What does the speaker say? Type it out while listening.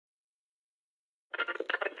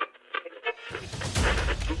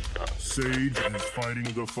Sage is fighting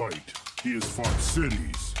the fight. He has fought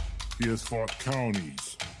cities. He has fought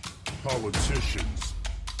counties, politicians,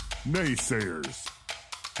 naysayers.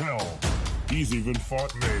 Hell, he's even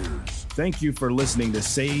fought mayors. Thank you for listening to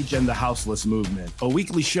Sage and the Houseless Movement, a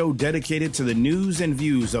weekly show dedicated to the news and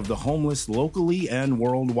views of the homeless locally and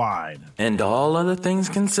worldwide. And all other things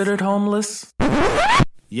considered homeless?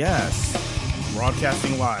 Yes.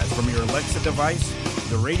 Broadcasting live from your Alexa device,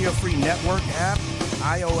 the Radio Free Network app,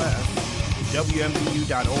 iOS,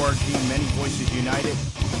 WMBU.org, Many Voices United,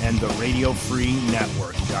 and the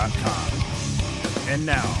RadioFreeNetwork.com. And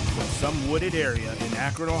now, from some wooded area in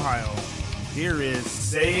Akron, Ohio, here is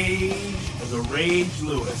Sage the Rage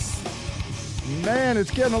Lewis. Man,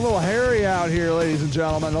 it's getting a little hairy out here, ladies and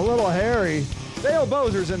gentlemen. A little hairy. Dale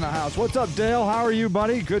Bozer's in the house. What's up, Dale? How are you,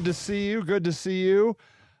 buddy? Good to see you. Good to see you.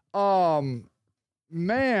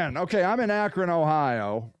 Man, okay, I'm in Akron,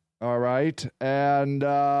 Ohio. All right. And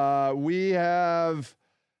we have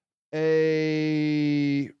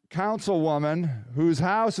a councilwoman whose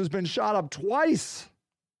house has been shot up twice.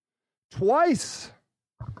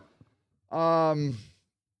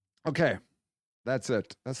 Okay, that's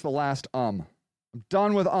it. That's the last I'm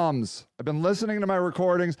done with ums. I've been listening to my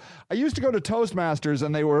recordings. I used to go to Toastmasters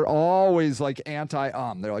and they were always like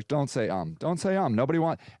anti-um. They're like, don't say don't say nobody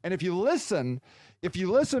wants. And if you listen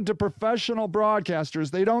to professional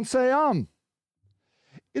broadcasters, they don't say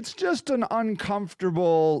It's just an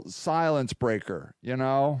uncomfortable silence breaker, you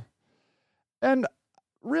know? And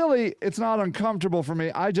really, it's not uncomfortable for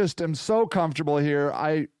me. I just am so comfortable here.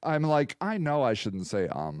 I'm like, I know I shouldn't say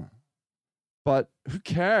but who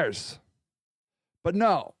cares? But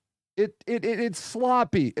no, it's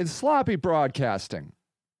sloppy. It's sloppy broadcasting.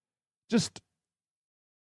 Just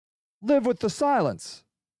live with the silence.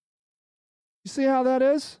 You see how that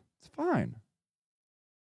is? It's fine.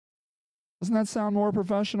 Doesn't that sound more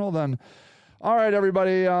professional than... All right,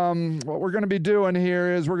 everybody, what we're going to be doing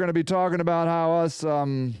here is we're going to be talking about how us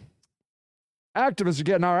activists are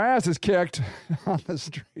getting our asses kicked on the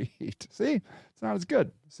street. See? It's not as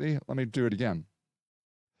good. See? Let me do it again.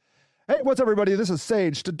 Hey, what's up, everybody? This is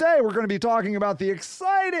Sage. Today, we're going to be talking about the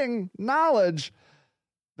exciting knowledge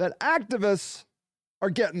that activists are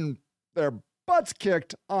getting their butts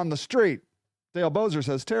kicked on the street. Dale Bozer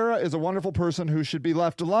says, Tara is a wonderful person who should be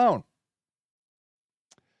left alone.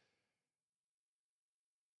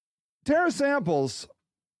 Tara Samples,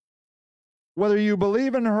 whether you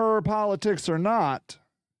believe in her politics or not,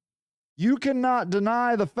 you cannot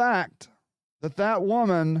deny the fact that that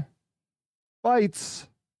woman fights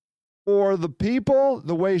for the people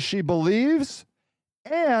the way she believes,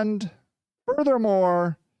 and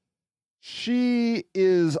furthermore, she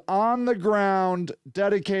is on the ground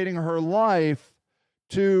dedicating her life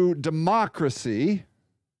to democracy.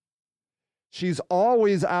 She's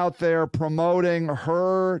always out there promoting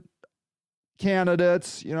her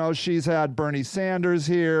candidates. You know, she's had Bernie Sanders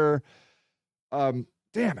here. Damn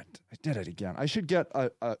it, I did it again. I should get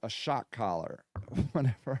a shock collar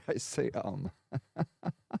whenever I say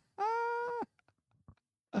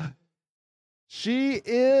She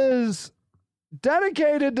is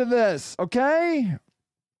dedicated to this, okay?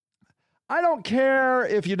 I don't care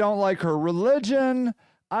if you don't like her religion.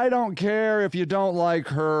 I don't care if you don't like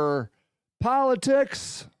her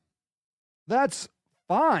politics. That's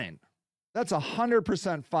fine. That's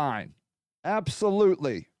 100% fine.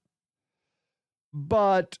 Absolutely.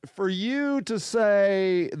 But for you to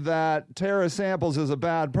say that Tara Samples is a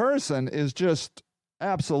bad person is just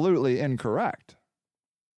absolutely incorrect.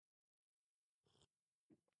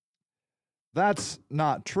 That's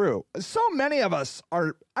not true. So many of us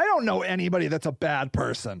are, I don't know anybody that's a bad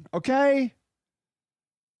person, okay?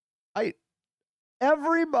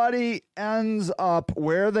 Everybody ends up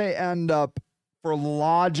where they end up for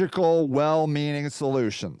logical, well-meaning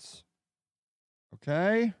solutions.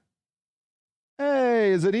 Okay?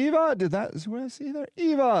 Hey, is it Eva? Is who I see there?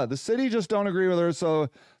 Eva. The city just don't agree with her, so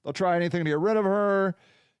they'll try anything to get rid of her.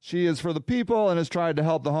 She is for the people and has tried to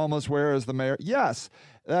help the homeless, whereas the mayor... Yes,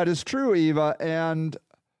 that is true, Eva. And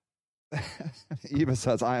Eva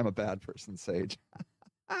says, I am a bad person, Sage.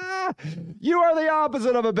 You are the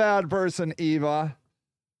opposite of a bad person, Eva.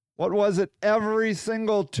 What was it? Every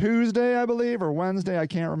single Tuesday, I believe, or Wednesday, I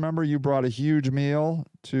can't remember. You brought a huge meal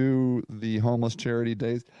to the Homeless Charity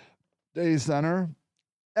Day Center.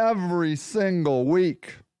 Every single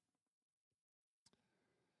week.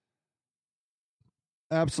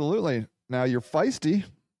 Absolutely. Now, you're feisty.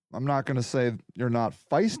 I'm not going to say you're not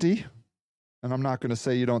feisty, and I'm not going to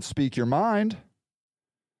say you don't speak your mind.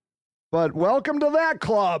 But welcome to that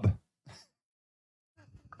club.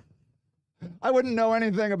 I wouldn't know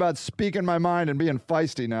anything about speaking my mind and being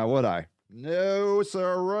feisty now, would I? No,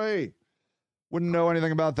 sirree. Wouldn't know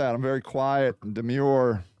anything about that. I'm very quiet and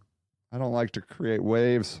demure. I don't like to create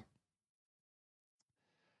waves.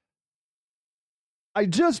 I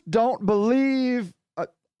just don't believe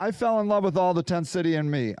I fell in love with all the Tent City and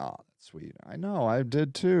me. Oh, that's sweet. I know, I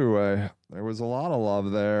did too. There was a lot of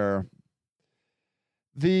love there.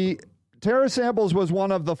 The Tara Samples was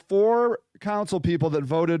one of the 4 council people that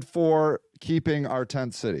voted for keeping our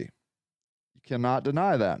tent city. You cannot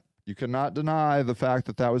deny that. You cannot deny the fact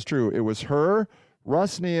that that was true. It was her,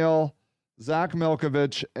 Russ Neal, Zach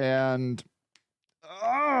Milkovich, and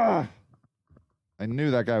I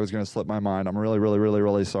knew that guy was going to slip my mind. I'm really, really, really,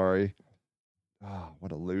 really sorry. Oh,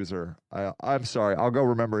 what a loser. I'm sorry. I'll go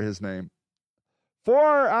remember his name.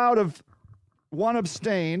 4 out of 1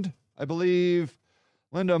 abstained. I believe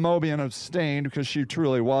Linda Mobian abstained because she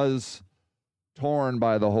truly was torn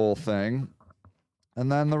by the whole thing.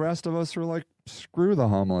 And then the rest of us were like, screw the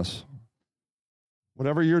homeless.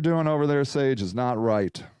 Whatever you're doing over there, Sage, is not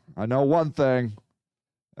right. I know one thing,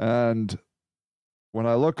 and when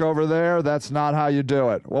I look over there, that's not how you do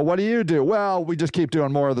it. Well, what do you do? Well, we just keep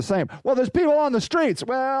doing more of the same. Well, there's people on the streets.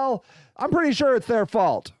 Well, I'm pretty sure it's their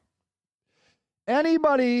fault.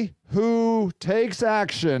 Anybody who takes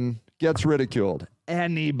action gets ridiculed.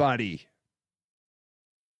 Anybody.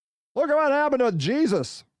 Look at what happened to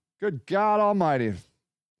Jesus. Good God Almighty.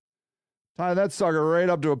 Tie that sucker right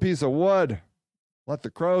up to a piece of wood. Let the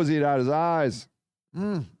crows eat out his eyes.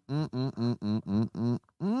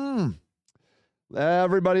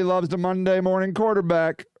 Everybody loves the Monday morning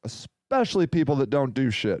quarterback, especially people that don't do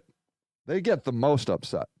shit. They get the most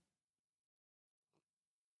upset.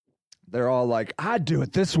 They're all like, I'd do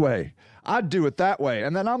it this way. I'd do it that way.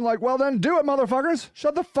 And then I'm like, well, then do it, motherfuckers.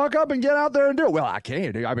 Shut the fuck up and get out there and do it. Well, I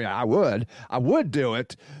can't. I mean, I would do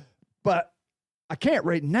it, but I can't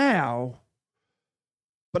right now.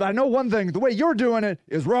 But I know one thing, the way you're doing it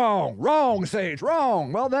is wrong. Wrong, Sage,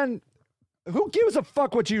 wrong. Well, then who gives a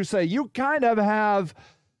fuck what you say? You kind of have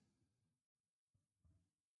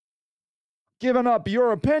given up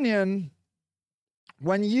your opinion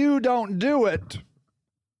when you don't do it.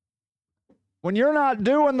 When you're not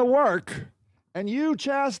doing the work and you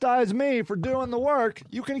chastise me for doing the work,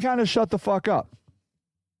 you can kind of shut the fuck up.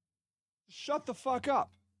 Shut the fuck up.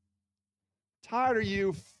 Tired of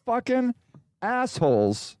you fucking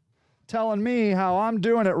assholes telling me how I'm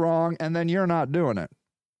doing it wrong and then you're not doing it.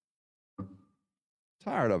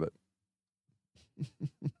 Tired of it.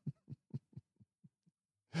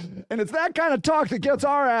 And it's that kind of talk that gets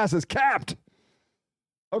our asses capped.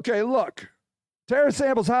 Okay, look. Tara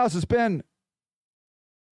Samples' house has been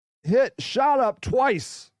shot up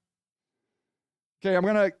twice. Okay, I'm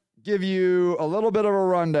going to give you a little bit of a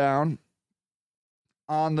rundown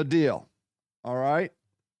on the deal. All right?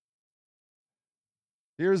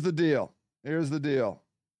 Here's the deal.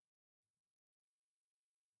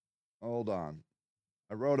 Hold on.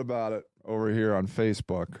 I wrote about it over here on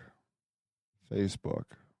Facebook. Okay,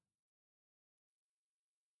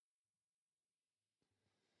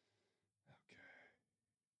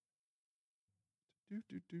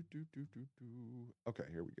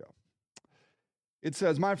 here we go. It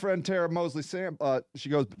says, my friend Tara Mosley,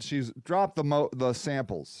 she's dropped the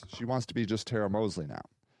samples. She wants to be just Tara Mosley now.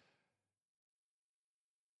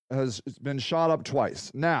 Has been shot up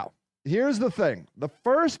twice. Now, here's the thing. The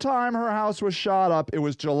first time her house was shot up, it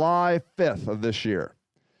was July 5th of this year.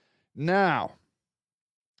 Now,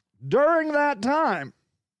 during that time,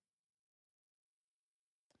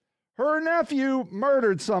 her nephew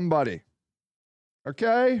murdered somebody.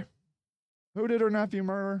 Okay? Who did her nephew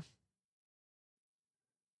murder?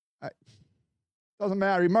 Doesn't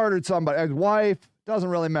matter. He murdered somebody. His wife. Doesn't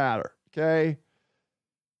really matter. Okay?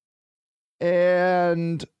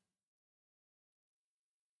 And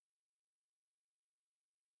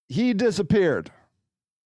he disappeared.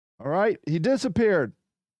 All right? He disappeared.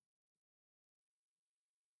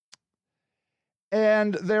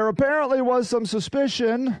 And there apparently was some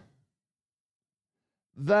suspicion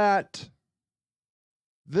that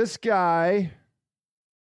this guy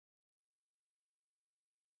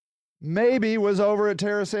maybe was over at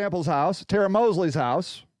Tara Samples' house, Tara Mosley's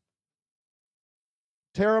house.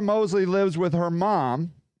 Tara Mosley lives with her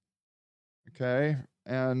mom, okay?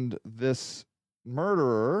 And this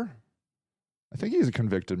murderer, I think he's a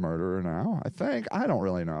convicted murderer now, I don't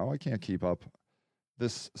really know. I can't keep up.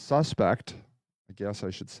 This suspect, I guess I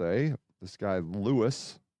should say, this guy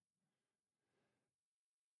Lewis,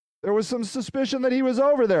 there was some suspicion that he was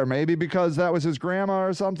over there, maybe because that was his grandma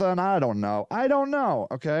or something. I don't know,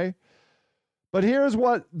 okay? But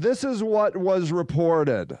this is what was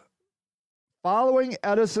reported. Following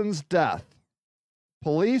Edison's death,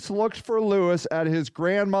 police looked for Lewis at his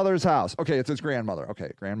grandmother's house. Okay, it's his grandmother.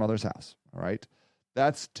 Okay, grandmother's house. All right.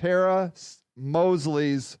 That's Tara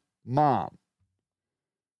Mosley's mom.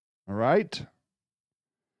 All right.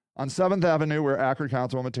 On 7th Avenue, where Akron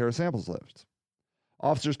Councilwoman Tara Samples lived.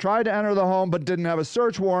 Officers tried to enter the home but didn't have a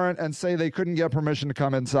search warrant and say they couldn't get permission to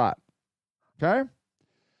come inside. Okay?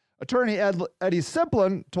 Attorney Eddie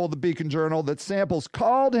Simplin told the Beacon Journal that Samples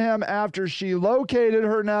called him after she located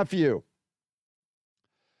her nephew.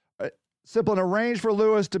 Simplin arranged for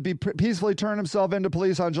Lewis to peacefully turn himself into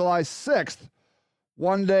police on July 6th,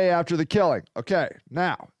 one day after the killing. Okay,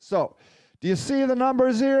 now, so do you see the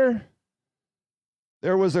numbers here?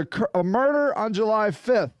 There was a murder on July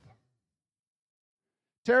 5th.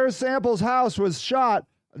 Tara Samples' house was shot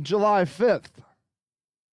on July 5th.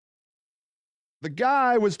 The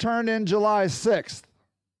guy was turned in July 6th.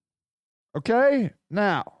 Okay?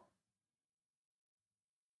 Now,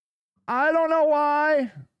 I don't know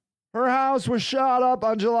why her house was shot up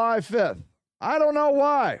on July 5th. I don't know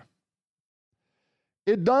why.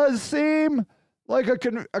 It does seem like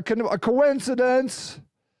a coincidence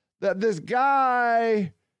that this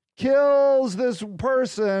guy kills this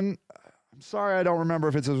person. I'm sorry, I don't remember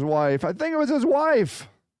if it's his wife. I think it was his wife.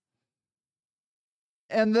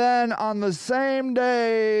 And then on the same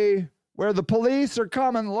day where the police are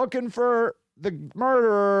coming looking for the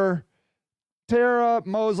murderer, Tara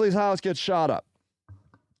Mosley's house gets shot up.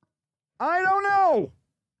 I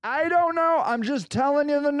don't know. I'm just telling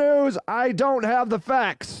you the news. I don't have the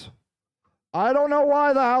facts. I don't know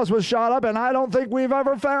why the house was shot up, and I don't think we've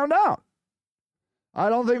ever found out. I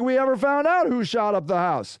don't think we ever found out who shot up the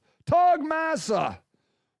house. Tug Massa.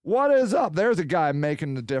 What is up? There's a guy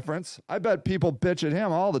making the difference. I bet people bitch at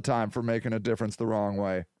him all the time for making a difference the wrong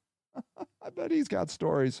way. I bet he's got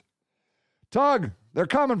stories. Tug, they're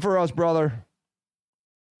coming for us, brother.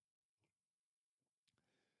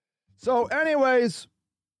 So anyways,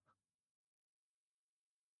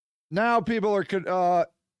 now people are,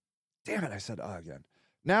 damn it, I said again.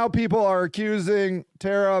 Now people are accusing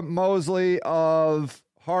Tara Mosley of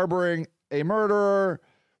harboring a murderer.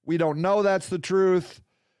 We don't know that's the truth,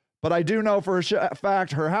 but I do know for a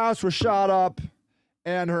fact her house was shot up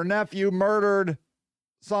and her nephew murdered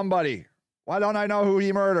somebody. Why don't I know who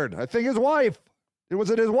he murdered? I think his wife. Was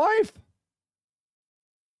it his wife?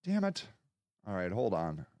 Damn it. All right, hold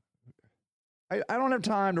on. I don't have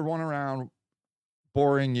time to run around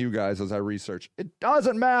boring you guys as I research. It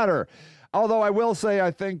doesn't matter. Although I will say I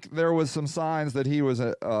think there was some signs that he was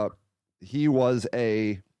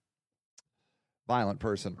a violent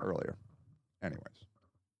person earlier. Anyways.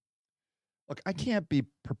 Look, I can't be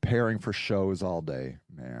preparing for shows all day,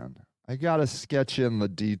 man. I got to sketch in the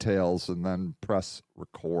details and then press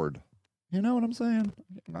record. You know what I'm saying?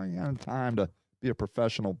 I ain't got time to be a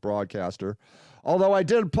professional broadcaster. Although I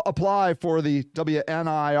did apply for the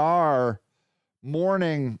WNIR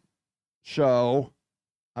morning show.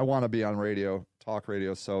 I want to be on radio, talk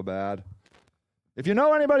radio so bad. If you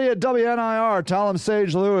know anybody at WNIR, tell them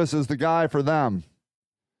Sage Lewis is the guy for them.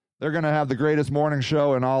 They're going to have the greatest morning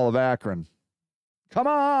show in all of Akron. Come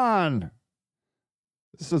on.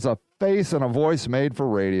 This is a face and a voice made for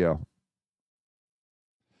radio.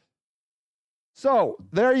 So,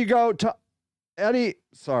 there you go.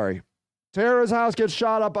 Tara's house gets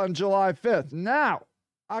shot up on July 5th. Now,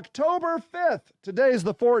 October 5th, today's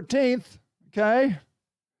the 14th, okay?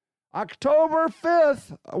 October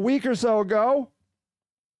 5th, a week or so ago,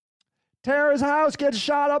 Tara's house gets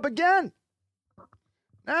shot up again.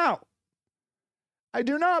 Now, I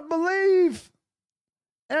do not believe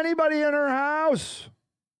anybody in her house.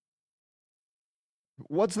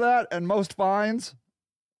 What's that? And most fines?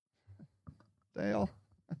 Dale.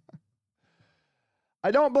 I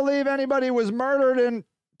don't believe anybody was murdered in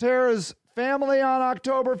Tara's family on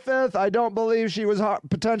October 5th. I don't believe she was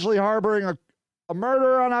potentially harboring a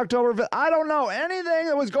murder on October 5th. I don't know anything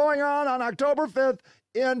that was going on October 5th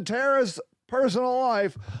in Tara's personal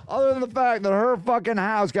life other than the fact that her fucking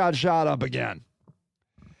house got shot up again.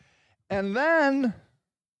 And then,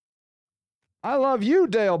 I love you,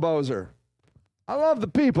 Dale Bozer. I love the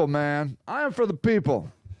people, man. I am for the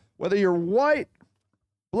people. Whether you're white,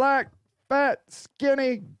 black, fat,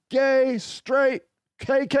 skinny, gay, straight,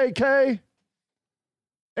 KKK,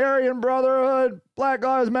 Aryan Brotherhood, Black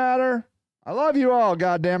Lives Matter. I love you all,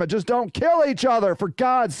 goddammit. Just don't kill each other, for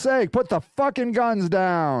God's sake. Put the fucking guns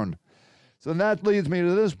down. So that leads me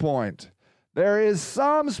to this point. There is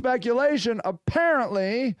some speculation,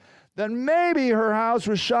 apparently, that maybe her house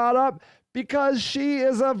was shot up because she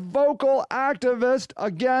is a vocal activist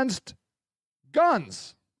against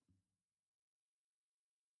guns.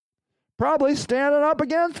 probably standing up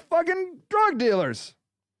against fucking drug dealers.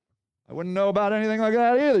 I wouldn't know about anything like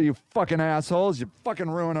that either, you fucking assholes. You're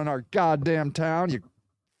fucking ruining our goddamn town. You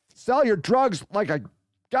sell your drugs like a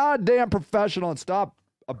goddamn professional and stop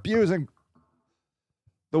abusing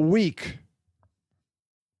the weak.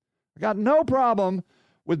 I got no problem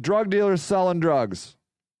with drug dealers selling drugs.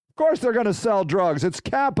 Of course they're going to sell drugs. It's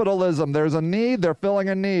capitalism. There's a need. They're filling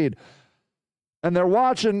a need. And they're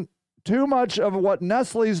watching too much of what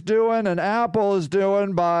Nestle's doing and Apple is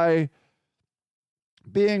doing by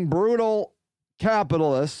being brutal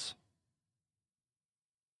capitalists.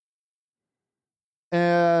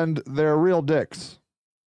 And they're real dicks.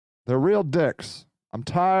 They're real dicks. I'm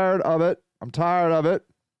tired of it. I'm tired of it.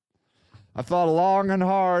 I've thought long and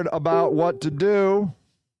hard about what to do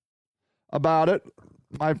about it.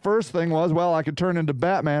 My first thing was, well, I could turn into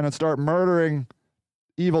Batman and start murdering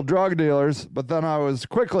evil drug dealers, but then I was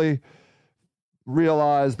quickly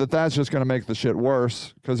realized that that's just going to make the shit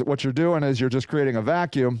worse, because what you're doing is you're just creating a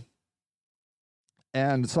vacuum,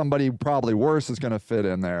 and somebody probably worse is going to fit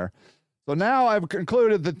in there. So now I've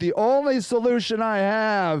concluded that the only solution I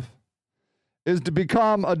have is to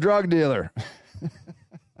become a drug dealer.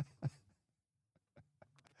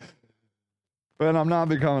 But I'm not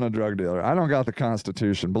becoming a drug dealer. I don't got the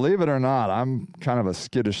Constitution. Believe it or not, I'm kind of a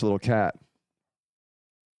skittish little cat.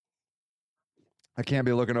 I can't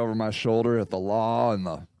be looking over my shoulder at the law and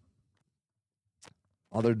the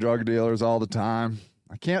other drug dealers all the time.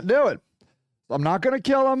 I can't do it. I'm not going to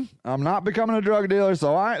kill them. I'm not becoming a drug dealer.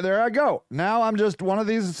 So there I go. Now I'm just one of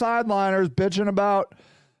these sideliners bitching about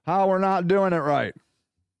how we're not doing it right.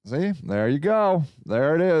 See, there you go.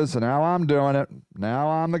 There it is. And now I'm doing it. Now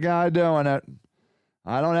I'm the guy doing it.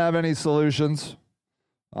 I don't have any solutions.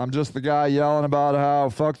 I'm just the guy yelling about how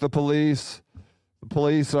fuck the police. The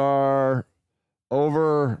police are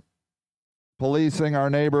over policing our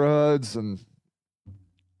neighborhoods,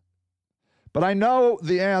 but I know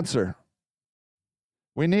the answer.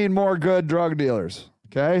 We need more good drug dealers.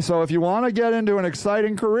 Okay? So if you want to get into an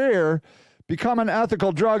exciting career, become an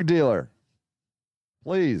ethical drug dealer.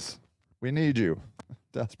 Please. We need you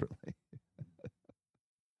desperately.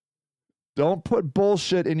 Don't put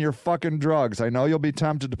bullshit in your fucking drugs. I know you'll be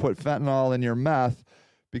tempted to put fentanyl in your meth,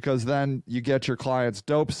 because then you get your clients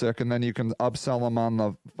dope sick and then you can upsell them on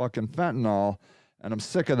the fucking fentanyl. And I'm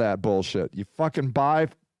sick of that bullshit. You fucking buy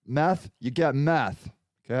meth, you get meth.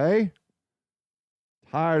 Okay?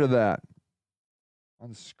 Tired of that.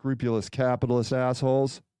 Unscrupulous capitalist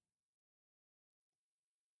assholes.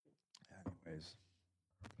 Anyways.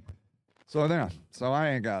 So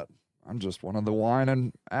I'm just one of the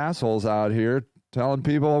whining assholes out here telling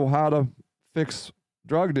people how to fix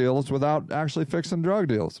drug deals without actually fixing drug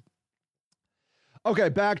deals. Okay,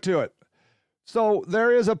 back to it. So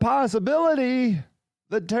there is a possibility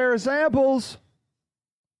that Tara Samples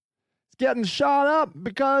is getting shot up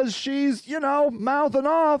because she's, mouthing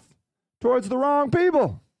off towards the wrong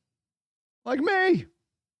people. Like me.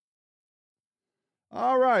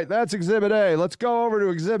 All right, that's Exhibit A. Let's go over to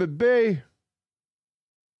Exhibit B.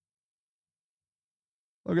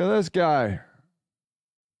 Look at this guy.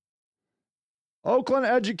 Oakland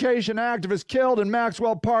education activist killed in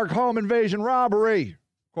Maxwell Park home invasion robbery.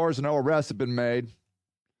 Of course, no arrests have been made.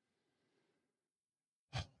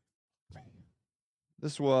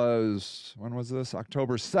 When was this?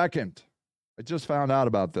 October 2nd. I just found out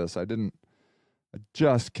about this. I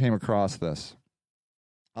just came across this.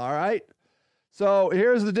 All right. So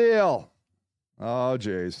here's the deal. Oh,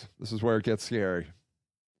 geez. This is where it gets scary.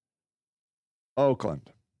 Oakland.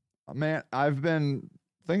 Man, I've been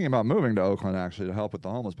thinking about moving to Oakland, actually, to help with the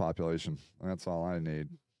homeless population. That's all I need.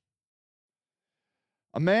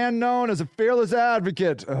 A man known as a fearless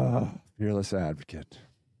advocate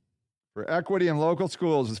for equity in local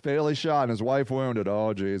schools was fatally shot and his wife wounded.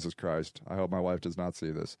 Oh, Jesus Christ. I hope my wife does not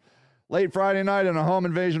see this. Late Friday night in a home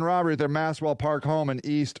invasion robbery at their Maxwell Park home in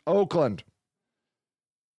East Oakland.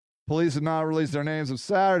 Police had not released their names of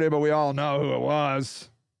Saturday, but we all know who it was.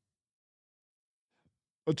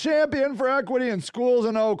 A champion for equity in schools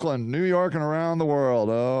in Oakland, New York, and around the world.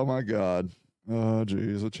 Oh, my God. Oh,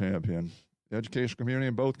 geez, a champion. The educational community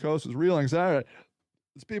in both coasts was reeling Saturday.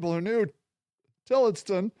 It's people who knew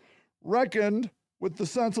Tillotson reckoned with the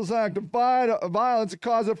senseless act of violence that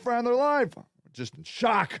caused a friend their life. Just in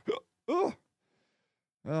shock. Oh,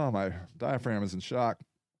 my diaphragm is in shock.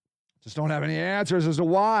 Just don't have any answers as to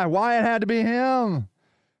why it had to be him.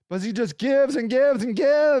 But he just gives and gives and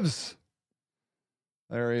gives.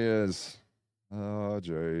 There he is. Oh,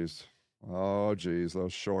 jeez. Oh, jeez,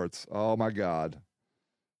 those shorts. Oh, my God.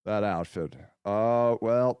 That outfit. Oh,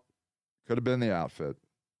 well, could have been the outfit.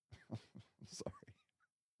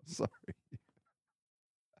 Sorry.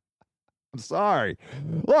 I'm sorry.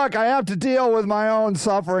 Look, I have to deal with my own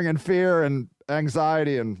suffering and fear and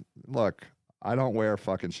anxiety. And look, I don't wear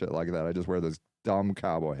fucking shit like that. I just wear this dumb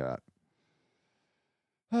cowboy hat.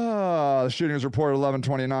 The shooting was reported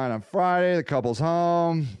 11:29 on Friday. The couple's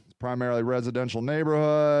home, primarily residential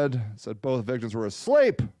neighborhood. Said both victims were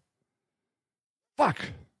asleep. Fuck.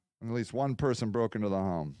 And at least one person broke into the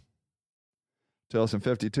home. Tillotson,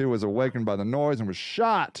 52, was awakened by the noise and was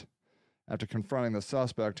shot after confronting the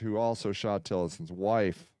suspect, who also shot Tillotson's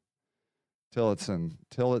wife. Tillotson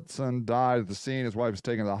died at the scene. His wife was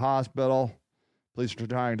taken to the hospital. Police are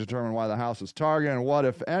trying to determine why the house was targeted and what,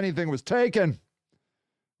 if anything, was taken.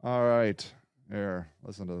 All right. Here,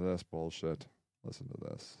 listen to this bullshit. Listen to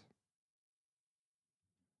this.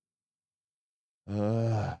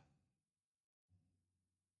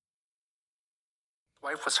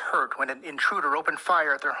 Wife was hurt when an intruder opened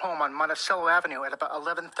fire at their home on Monticello Avenue at about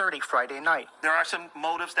 11:30 Friday night. There are some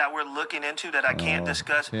motives that we're looking into that I can't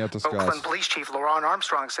discuss. Oakland Police Chief LaRon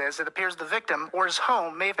Armstrong says it appears the victim or his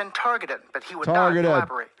home may have been targeted, but he would not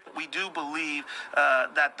elaborate. We do believe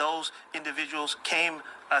that those individuals came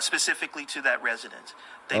specifically to that residence.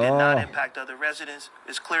 They did not impact other residents.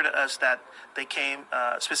 It's clear to us that they came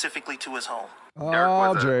specifically to his home.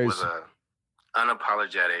 Derek was a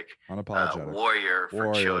unapologetic warrior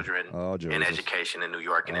for children in education in New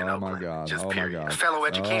York and in Oakland. Period. Fellow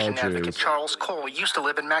education advocate Charles Cole used to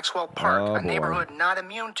live in Maxwell Park, a neighborhood not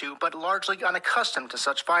immune to, but largely unaccustomed to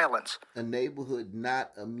such violence. A neighborhood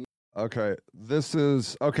not immune. Okay,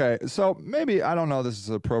 so maybe, I don't know, this is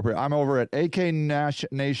appropriate. I'm over at AK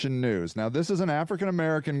Nation News. Now, this is an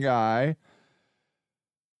African-American guy.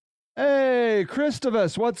 Hey,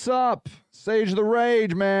 Christovus, what's up? Sage the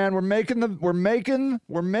Rage, man. We're making the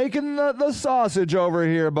sausage over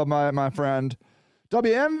here, but my friend.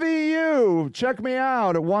 WMVU, check me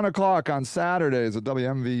out at 1 o'clock on Saturdays at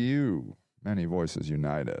WMVU. Many Voices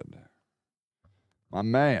United. My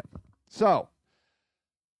man. So,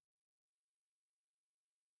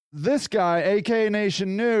 this guy, AK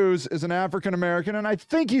Nation News, is an African-American, and I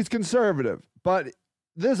think he's conservative. But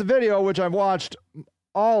this video, which I've watched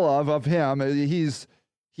all of him,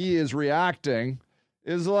 he is reacting,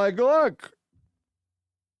 is like, look,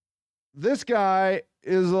 this guy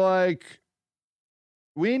is like,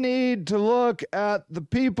 we need to look at the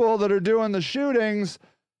people that are doing the shootings,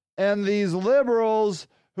 and these liberals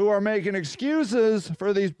who are making excuses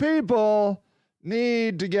for these people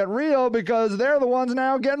need to get real, because they're the ones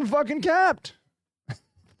now getting fucking capped.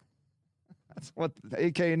 That's what the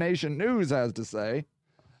AK Nation News has to say.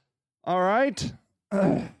 All right.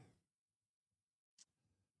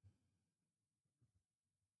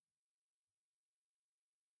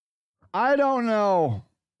 I don't know.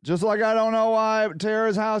 Just like I don't know why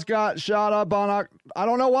Tara's house got shot up on... I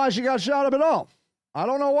don't know why she got shot up at all. I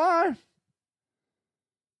don't know why.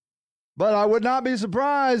 But I would not be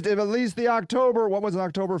surprised if at least the October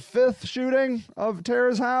 5th shooting of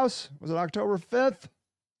Tara's house? Was it October 5th?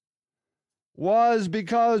 Was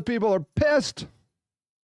because people are pissed.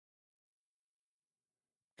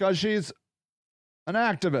 Because she's an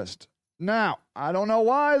activist. Now, I don't know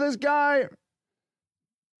why this guy,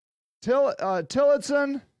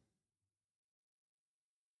 Tillotson,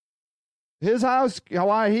 his house,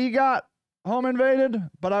 why he got home invaded,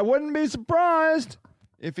 but I wouldn't be surprised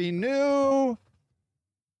if he knew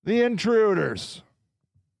the intruders.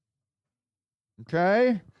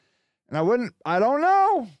 Okay? And I don't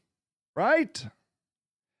know, right?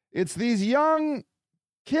 It's these young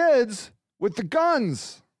kids with the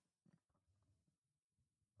guns.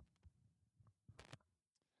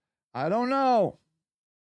 I don't know.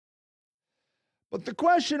 But the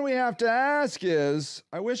question we have to ask is,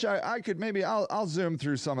 I wish I could, maybe I'll zoom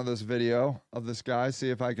through some of this video of this guy, see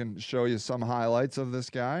if I can show you some highlights of this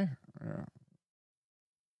guy.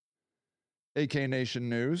 AK Nation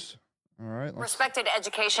News. All right. Respected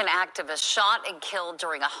education activist shot and killed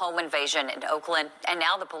during a home invasion in Oakland. And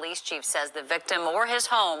now the police chief says the victim or his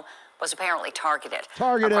home was apparently targeted.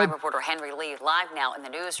 Our crime reporter Henry Lee live now in the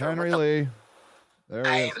newsroom. Henry Lee. There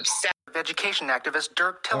he is. Education activist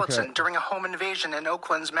Dirk Tillotson during a home invasion in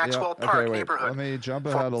Oakland's Maxwell Park neighborhood. Let me jump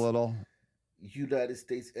ahead a little. United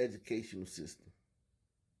States educational system.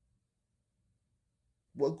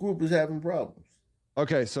 What group is having problems?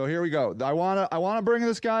 Okay, so here we go. I wanna bring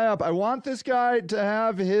this guy up. I want this guy to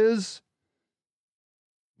have his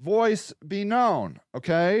voice be known,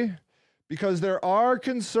 okay? Because there are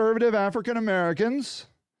conservative African Americans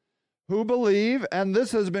who believe, and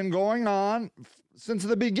this has been going on since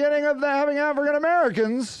the beginning of having African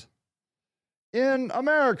Americans in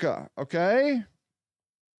America, okay?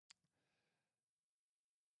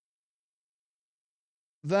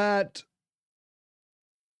 That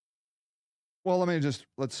Well, let's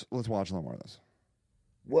watch a little more of this.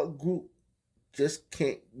 What group just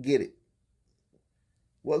can't get it?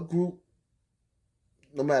 What group,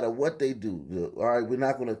 no matter what they do, all right, we're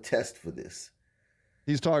not going to test for this.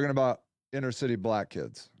 He's talking about inner city black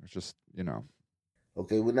kids. It's just,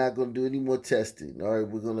 Okay, we're not going to do any more testing. All right,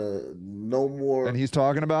 we're going to no more. And he's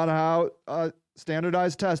talking about how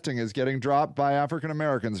standardized testing is getting dropped by African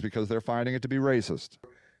Americans because they're finding it to be racist.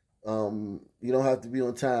 You don't have to be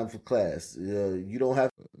on time for class. You don't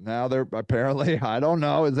have. Now they're apparently, I don't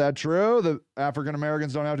know, is that true? The African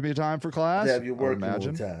Americans don't have to be on time for class? Have your work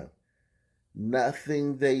on time.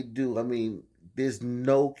 Nothing they do. I mean, there's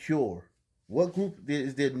no cure. What group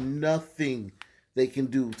is there? Nothing they can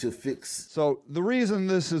do to fix. So the reason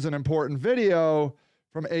this is an important video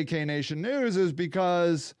from AK Nation News is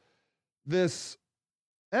because this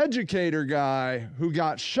educator guy who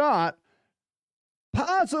got shot,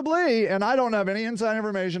 possibly, and I don't have any inside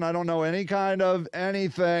information, I don't know any kind of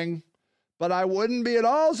anything, but I wouldn't be at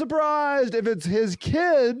all surprised if it's his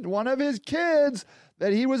kid, one of his kids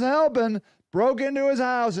that he was helping, broke into his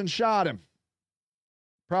house and shot him.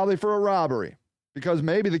 Probably for a robbery, because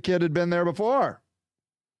maybe the kid had been there before.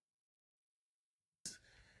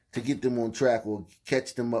 To get them on track or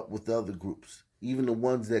catch them up with other groups, even the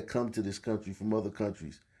ones that come to this country from other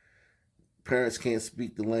countries. Parents can't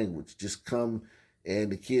speak the language, just come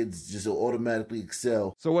and the kids just automatically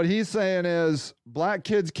excel. So what he's saying is black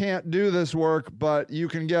kids can't do this work, but you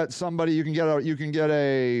can get somebody, you can get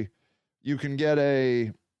a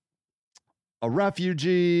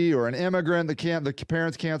refugee or an immigrant that the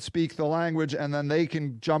parents can't speak the language, and then they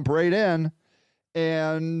can jump right in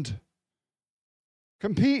and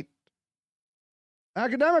compete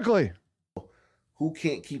academically. Who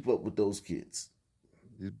can't keep up with those kids?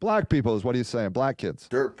 These black people is what he's saying, black kids.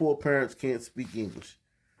 Dirt poor parents can't speak English.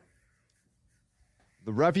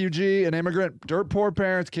 The refugee and immigrant, dirt poor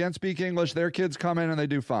parents can't speak English. Their kids come in and they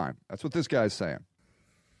do fine. That's what this guy's saying.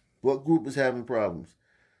 What group is having problems?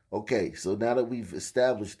 Okay, so now that we've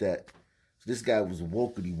established that, this guy was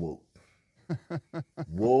wokety woke.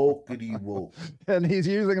 Wokety woke. And he's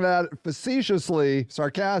using that facetiously,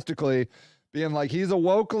 sarcastically, being like he's a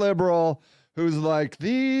woke liberal who's like,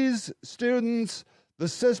 these students, the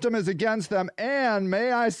system is against them. And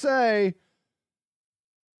may I say,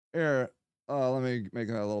 here, let me make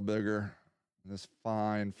that a little bigger. This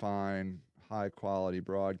fine, high quality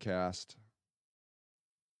broadcast.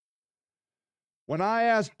 When I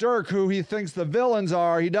ask Dirk who he thinks the villains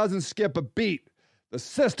are, he doesn't skip a beat. The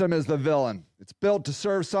system is the villain. It's built to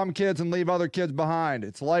serve some kids and leave other kids behind.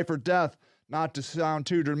 It's life or death, not to sound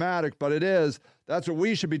too dramatic, but it is. That's what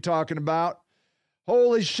we should be talking about.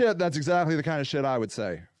 Holy shit, that's exactly the kind of shit I would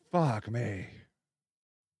say. Fuck me.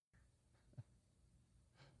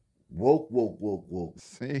 Woke.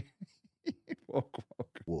 See?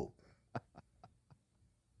 Woke.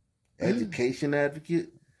 Education advocate.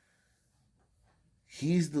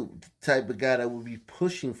 He's the type of guy that would be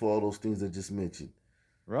pushing for all those things I just mentioned.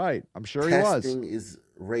 Right. I'm sure he was. Testing is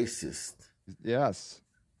racist. Yes.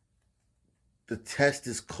 The test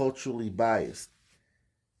is culturally biased.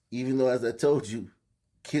 Even though, as I told you,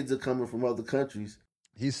 kids are coming from other countries.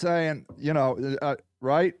 He's saying,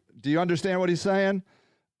 right? Do you understand what he's saying?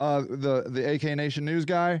 The AK Nation News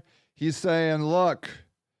guy? He's saying, look,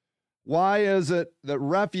 why is it that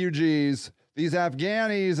refugees, these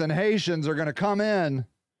Afghanis and Haitians, are going to come in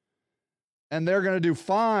and they're going to do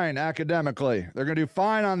fine academically? They're going to do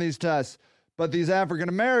fine on these tests. But these African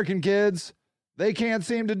American kids, they can't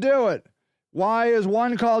seem to do it. Why is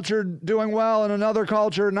one culture doing well and another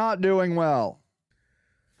culture not doing well?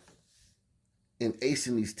 In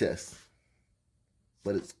acing these tests.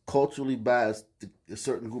 But it's culturally biased to a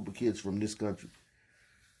certain group of kids from this country.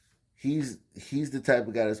 He's the type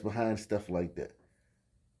of guy that's behind stuff like that.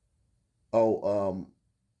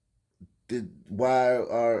 Why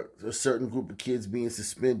are a certain group of kids being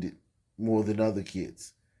suspended more than other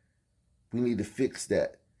kids? We need to fix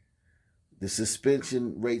that. The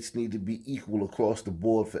suspension rates need to be equal across the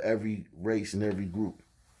board for every race and every group.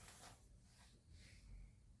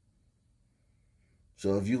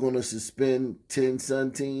 So if you're going to suspend 10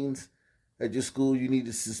 Sun Teens at your school, you need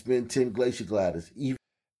to suspend 10 Glacier Gliders.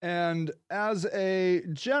 And as a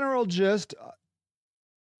general gist,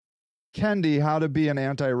 Kendi, how to be an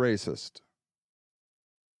anti-racist.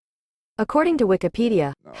 According to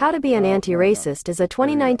Wikipedia, How to be an Anti-Racist is a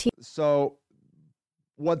 2019... So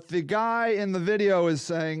what the guy in the video is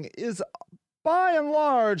saying is, by and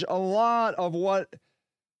large, a lot of what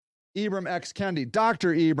Ibram X. Kendi,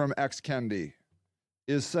 Dr. Ibram X. Kendi,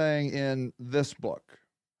 is saying in this book,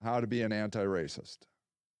 How to be an Anti-Racist.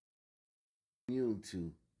 Immune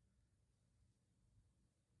to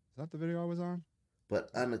Is that the video I was on? But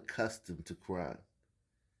unaccustomed to crime.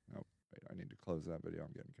 Oh, wait, I need to close that video.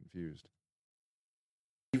 I'm getting confused.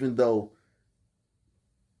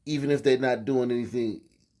 Even if they're not doing anything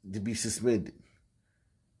to be suspended.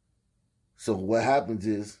 So what happens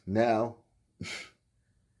is now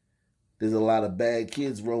there's a lot of bad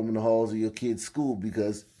kids roaming the halls of your kid's school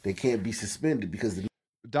because they can't be suspended because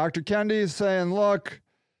Dr. Kendi is saying, look,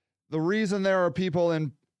 the reason there are people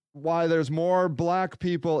why there's more black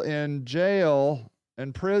people in jail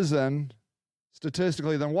and prison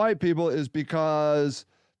statistically than white people is because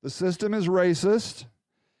the system is racist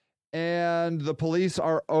and the police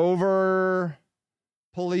are over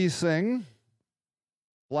policing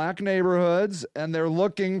black neighborhoods and they're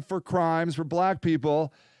looking for crimes for black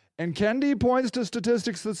people. And Kendi points to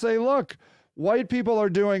statistics that say, look, white people are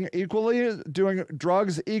doing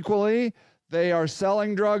drugs equally. They are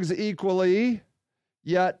selling drugs equally,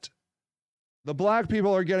 yet the black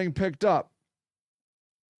people are getting picked up.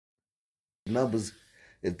 Numbers,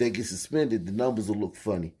 if they get suspended, the numbers will look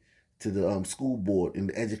funny to the school board and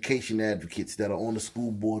the education advocates that are on the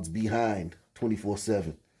school boards behind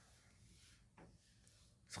 24/7.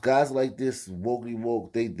 So guys like this,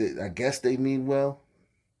 woke, they I guess they mean well.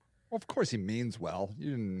 Well, of course he means well.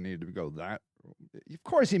 You didn't need to go that. Of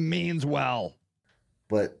course he means well.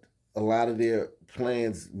 But a lot of their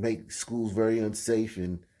plans make schools very unsafe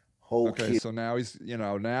and hold kids. So now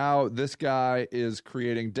now this guy is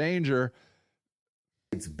creating danger.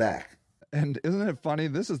 It's back. And isn't it funny?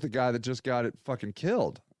 This is the guy that just got it fucking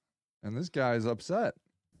killed. And this guy is upset.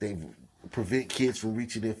 They prevent kids from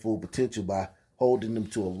reaching their full potential by holding them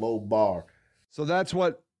to a low bar. So that's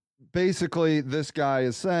what basically this guy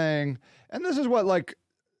is saying. And this is what like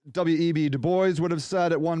W.E.B. Du Bois would have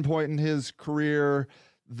said at one point in his career,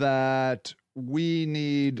 that we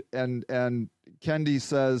need, and Kendi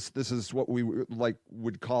says this is what we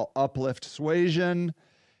would call uplift suasion,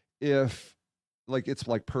 if like it's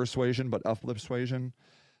like persuasion but uplift suasion,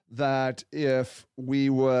 that if we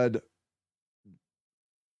would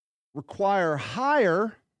require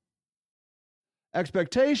higher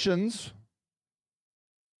expectations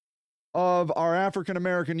of our African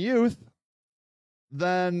American youth,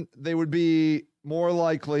 then they would be more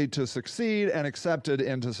likely to succeed and accepted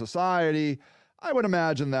into society. I would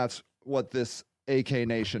imagine that's what this AK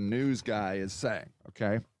Nation News guy is saying,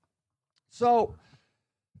 okay? So,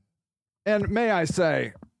 and may I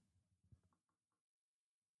say,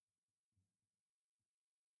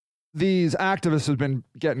 these activists have been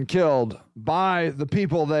getting killed by the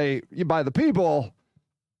people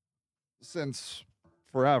since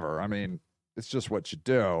forever. I mean, it's just what you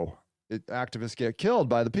do. Activists get killed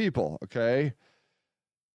by the people, okay?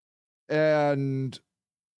 And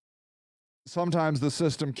sometimes the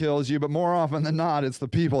system kills you, but more often than not, it's the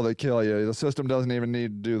people that kill you. The system doesn't even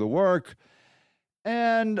need to do the work.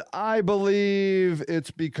 And I believe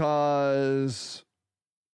it's because,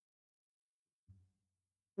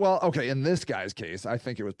 well, okay, in this guy's case, I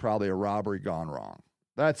think it was probably a robbery gone wrong.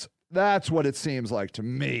 That's what it seems like to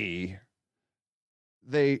me.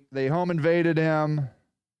 They home invaded him,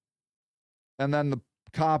 and then the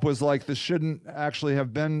cop was like, this shouldn't actually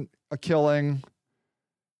have been a killing.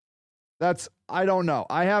 I don't know.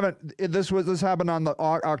 This happened on the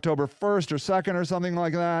October 1st or 2nd or something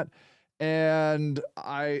like that. And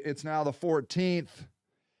it's now the 14th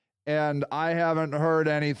and I haven't heard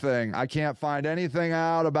anything. I can't find anything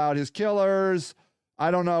out about his killers.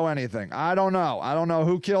 I don't know anything. I don't know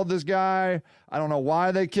who killed this guy. I don't know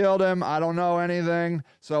why they killed him. I don't know anything.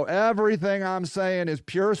 So everything I'm saying is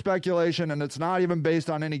pure speculation, and it's not even based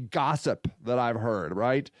on any gossip that I've heard,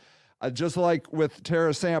 right? Just like with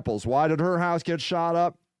Tara Samples. Why did her house get shot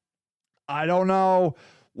up? I don't know.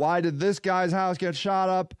 Why did this guy's house get shot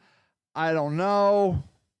up? I don't know.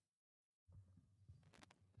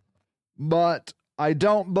 But I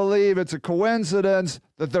don't believe it's a coincidence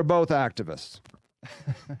that they're both activists.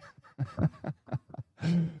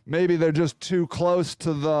 Maybe they're just too close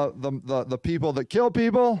to the people that kill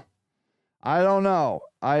people. I don't know.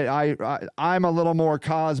 I'm a little more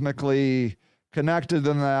cosmically connected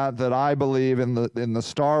than that I believe in the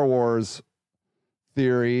Star Wars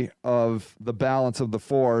theory of the balance of the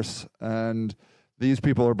Force, and these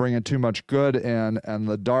people are bringing too much good in, and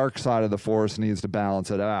the dark side of the Force needs to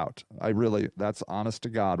balance it out. That's honest to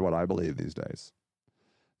God what I believe these days,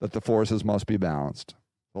 that the forces must be balanced.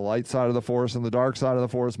 The light side of the Force and the dark side of the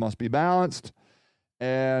Force must be balanced.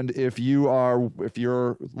 And if you're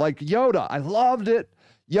like Yoda, I loved it.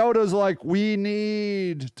 Yoda's like, we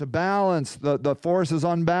need to balance. The Force is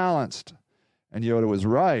unbalanced. And Yoda was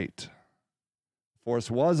right. Force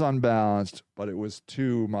was unbalanced, but it was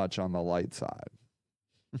too much on the light side.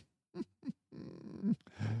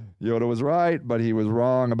 Yoda was right, but he was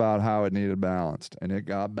wrong about how it needed balanced, and it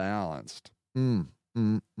got balanced. Balanced,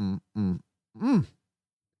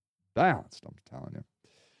 I'm telling you.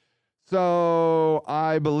 So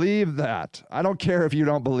I believe that. I don't care if you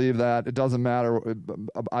don't believe that. It doesn't matter.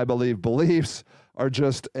 I believe beliefs are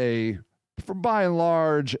just by and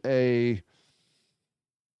large, a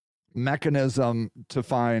mechanism to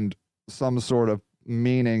find some sort of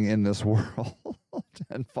meaning in this world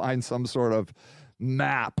and find some sort of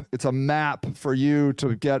map. It's a map for you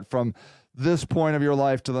to get from this point of your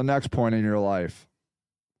life to the next point in your life.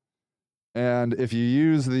 And if you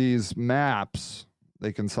use these maps,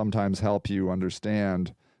 they can sometimes help you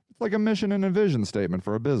understand. It's like a mission and a vision statement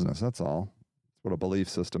for a business. That's all. That's what a belief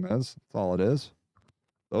system is. That's all it is.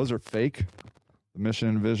 Those are fake. The mission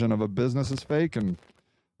and vision of a business is fake, and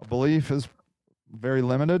a belief is very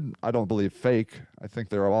limited. I don't believe fake. I think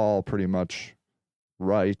they're all pretty much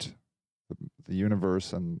right. The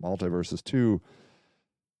universe and multiverse is too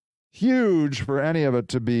huge for any of it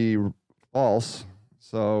to be false.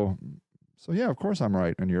 So yeah, of course I'm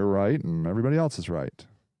right, and you're right, and everybody else is right.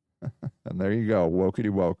 And there you go, wokety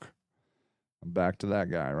woke. I'm back to that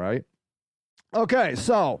guy, right? Okay,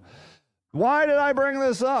 so why did I bring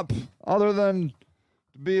this up other than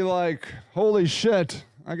to be like, holy shit,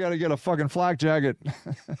 I got to get a fucking flak jacket?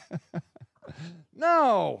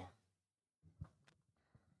 No.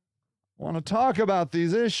 I want to talk about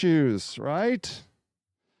these issues, right?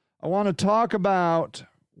 I want to talk about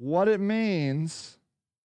what it means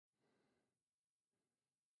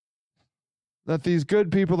that these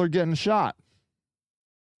good people are getting shot,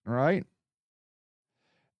 right?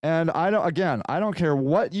 And I don't care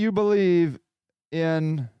what you believe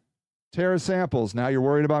in terror samples. Now you're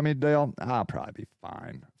worried about me, Dale? I'll probably be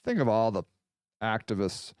fine. Think of all the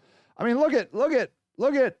activists. I mean, look at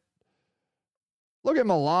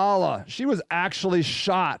Malala. She was actually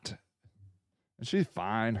shot, and she's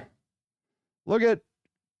fine. Look at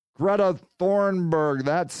Greta Thunberg,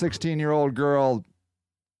 that 16-year-old girl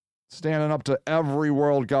standing up to every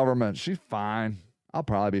world government. She's fine. I'll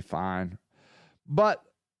probably be fine. But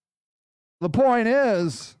the point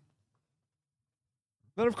is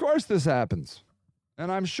that, of course, this happens. And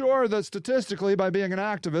I'm sure that statistically, by being an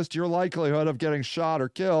activist, your likelihood of getting shot or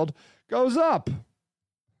killed goes up.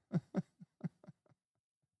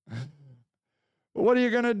 What are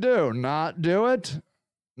you going to do? Not do it?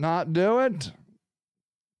 Not do it?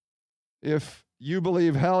 If you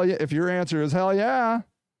believe hell yeah, if your answer is hell yeah,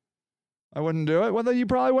 I wouldn't do it. Well, then you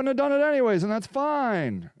probably wouldn't have done it anyways, and that's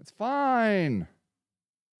fine. It's fine.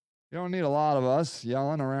 You don't need a lot of us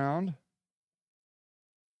yelling around.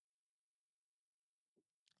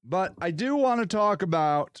 But I do want to talk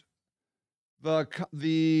about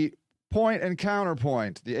the point and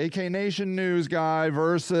counterpoint, the AK Nation news guy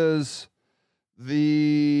versus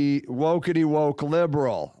the wokety woke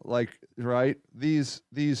liberal, like, right? These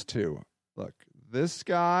two. Look, this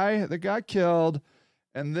guy that got killed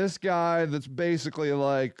and this guy that's basically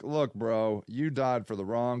like, look, bro, you died for the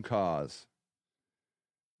wrong cause.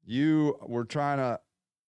 You were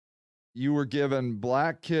giving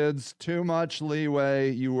black kids too much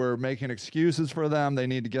leeway. You were making excuses for them. They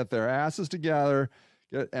need to get their asses together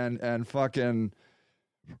and fucking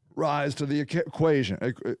rise to the occasion.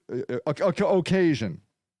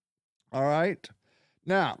 All right?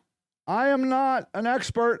 Now, I am not an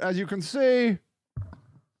expert, as you can see,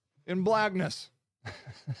 in blackness.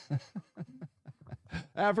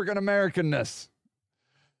 African Americanness.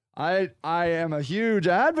 I am a huge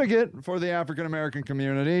advocate for the African American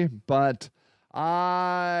community, but if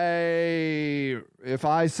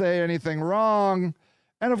I say anything wrong,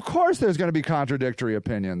 and of course there's going to be contradictory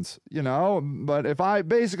opinions, but if I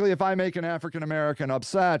make an African American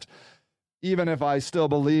upset, even if I still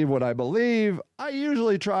believe what I believe, I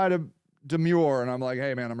usually try to demur, and I'm like,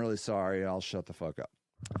 hey man, I'm really sorry, I'll shut the fuck up.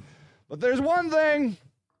 But there's one thing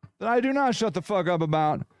that I do not shut the fuck up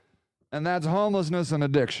about, and that's homelessness and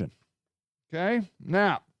addiction. Okay?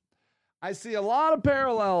 Now, I see a lot of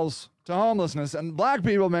parallels to homelessness, and black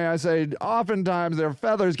people, may I say, oftentimes their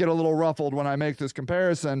feathers get a little ruffled when I make this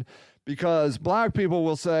comparison, because black people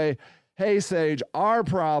will say, hey, Sage, our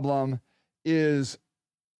problem is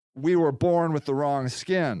we were born with the wrong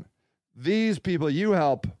skin. These people you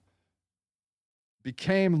help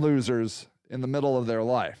became losers in the middle of their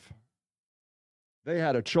life. They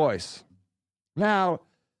had a choice. Now,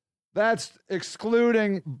 that's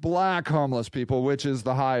excluding black homeless people, which is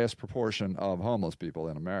the highest proportion of homeless people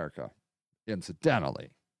in America,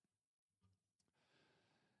 incidentally.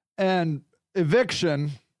 And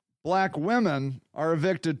eviction, black women are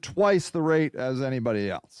evicted twice the rate as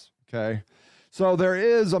anybody else, okay? So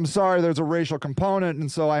there's a racial component, and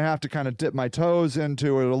so I have to kind of dip my toes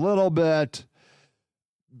into it a little bit,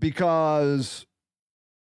 because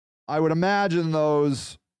I would imagine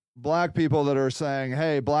those black people that are saying,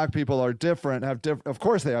 hey, black people are different, of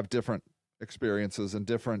course they have different experiences and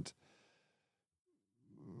different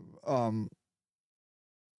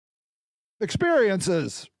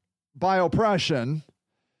experiences by oppression.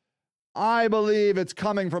 I believe it's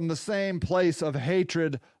coming from the same place of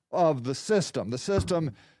hatred of the system. The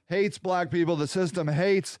system hates black people. The system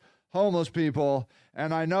hates homeless people.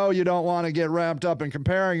 And I know you don't want to get wrapped up in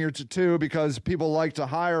comparing your two, because people like to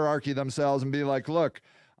hierarchy themselves and be like, look,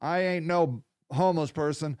 I ain't no homeless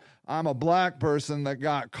person. I'm a black person that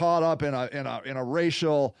got caught up in a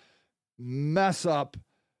racial mess up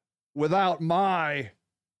without my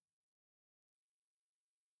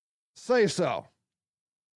say so.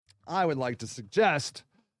 I would like to suggest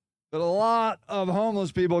that a lot of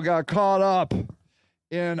homeless people got caught up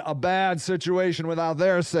in a bad situation without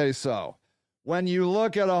their say so. When you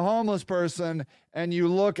look at a homeless person and you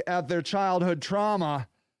look at their childhood trauma,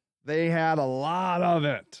 they had a lot of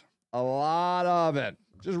it. A lot of it.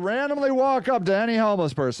 Just randomly walk up to any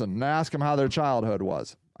homeless person and ask them how their childhood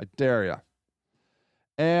was. I dare you.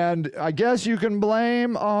 And I guess you can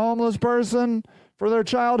blame a homeless person for their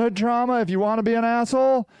childhood trauma if you want to be an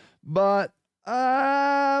asshole, but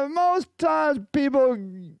most times people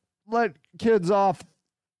let kids off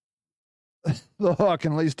the hook,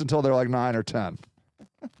 at least until they're like 9 or 10.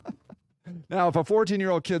 Now, if a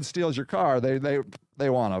 14-year-old kid steals your car, they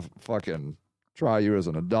want to fucking try you as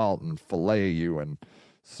an adult and fillet you and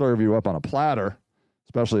serve you up on a platter,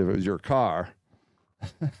 especially if it was your car.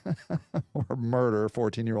 Or murder,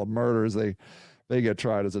 14-year-old murders, they get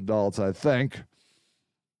tried as adults, I think.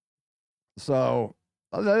 So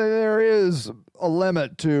there is a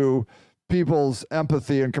limit to people's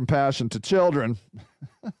empathy and compassion to children.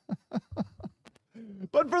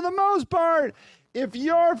 But for the most part, if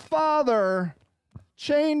your father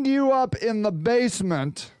chained you up in the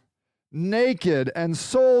basement naked and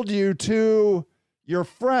sold you to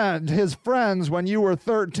his friends when you were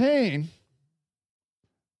 13,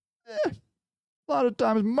 a lot of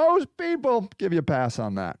times most people give you a pass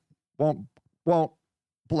on that. Won't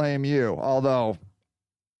blame you. Although,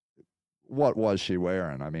 what was she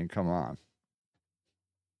wearing? I mean, come on.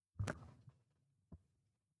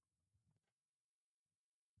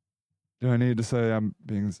 Do I need to say I'm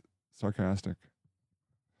being sarcastic?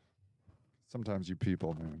 Sometimes you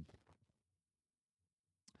people, man.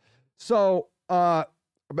 So,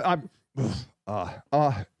 I'm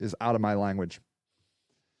is out of my language.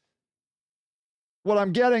 What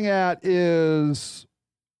I'm getting at is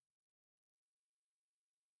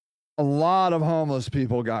a lot of homeless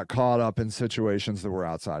people got caught up in situations that were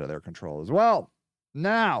outside of their control as well.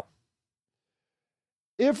 Now,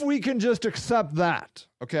 if we can just accept that,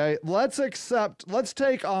 okay, let's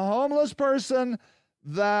take a homeless person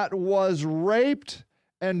that was raped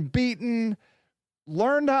and beaten,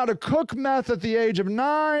 learned how to cook meth at the age of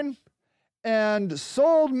 9, and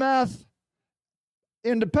sold meth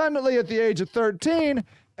independently at the age of 13,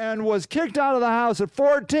 and was kicked out of the house at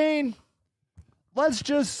 14. Let's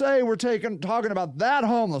just say we're talking about that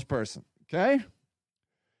homeless person, okay?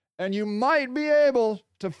 And you might be able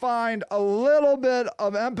to find a little bit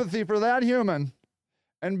of empathy for that human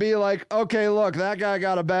and be like, okay, look, that guy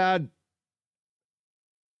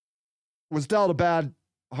was dealt a bad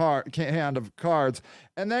hand of cards.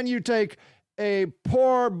 And then you take a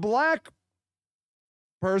poor black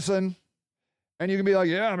person and you can be like,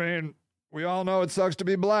 yeah, I mean, we all know it sucks to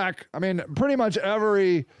be black. I mean, pretty much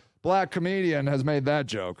every black comedian has made that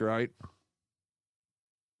joke, right?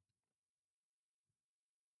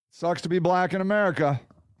 Sucks to be black in America.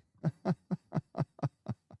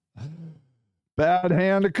 Bad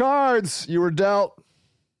hand of cards you were dealt.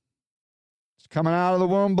 It's coming out of the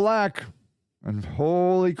womb black. And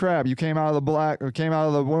holy crap, you came out of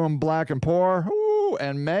the womb black and poor,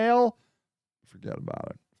 and male. Forget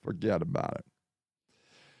about it.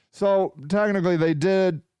 So technically they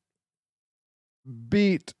did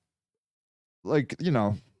beat, can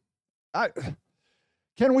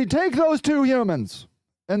we take those two humans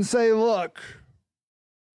and say, look,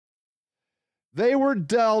 they were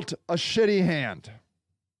dealt a shitty hand.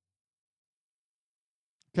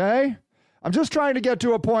 Okay? I'm just trying to get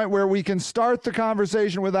to a point where we can start the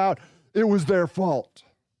conversation without, it was their fault.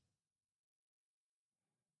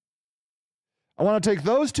 I want to take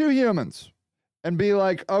those two humans and be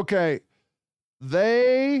like, okay,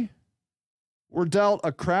 they were dealt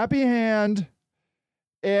a crappy hand,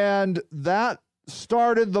 and that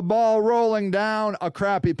started the ball rolling down a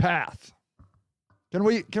crappy path. Can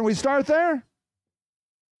we start there?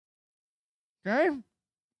 Okay?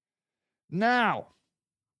 Now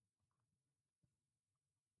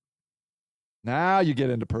you get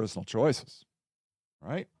into personal choices,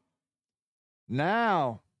 right?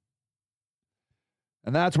 Now,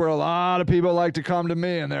 and that's where a lot of people like to come to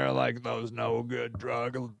me, and they're like, those no good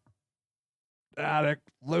drug addict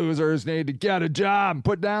losers need to get a job and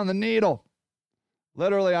put down the needle.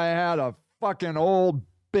 Literally, I had a fucking old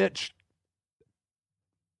bitch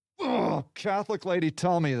Catholic lady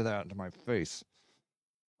tell me that to my face.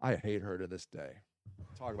 I hate her to this day.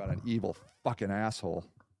 Talk about an evil fucking asshole.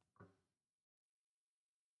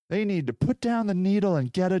 They need to put down the needle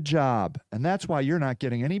and get a job. And that's why you're not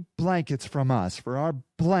getting any blankets from us for our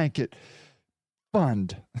blanket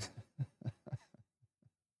fund.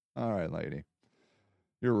 All right, lady.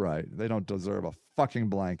 You're right. They don't deserve a fucking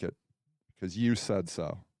blanket because you said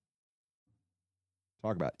so.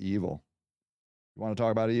 Talk about evil. You want to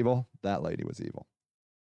talk about evil? That lady was evil.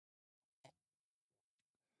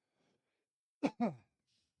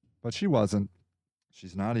 But she wasn't.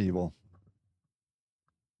 She's not evil.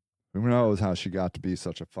 Who knows how she got to be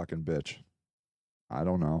such a fucking bitch? I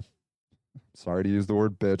don't know. Sorry to use the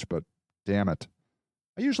word bitch, but damn it.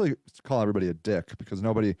 I usually call everybody a dick because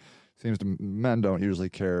men don't usually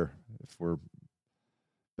care if we're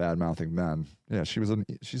bad-mouthing men. Yeah, she's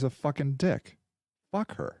a fucking dick.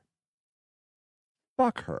 Fuck her.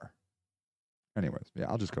 Fuck her. Anyways, yeah,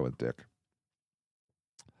 I'll just go with dick.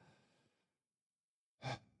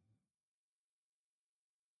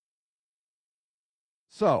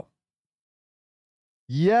 So,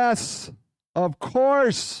 yes, of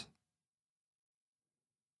course,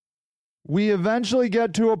 we eventually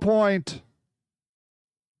get to a point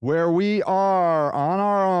where we are on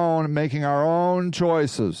our own, making our own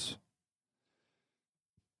choices.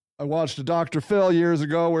 I watched a Dr. Phil years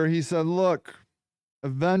ago where he said, look,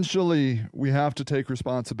 eventually we have to take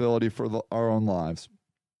responsibility for our own lives.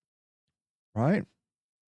 Right?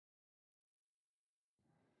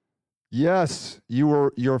 Yes,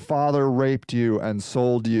 your father raped you and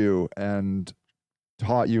sold you and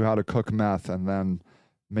taught you how to cook meth and then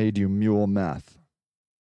made you mule meth.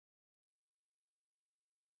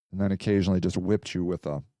 And then occasionally just whipped you with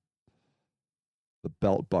the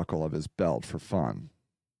belt buckle of his belt for fun.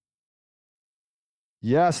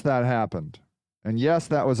 Yes, that happened. And yes,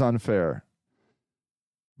 that was unfair.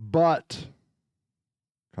 But,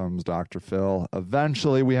 comes Dr. Phil,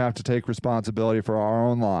 eventually we have to take responsibility for our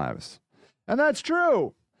own lives. And that's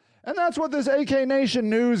true. And that's what this AK Nation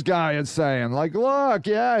news guy is saying. Like, look,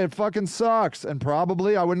 yeah, it fucking sucks. And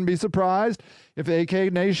probably, I wouldn't be surprised if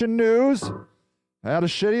AK Nation News had a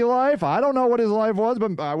shitty life. I don't know what his life was,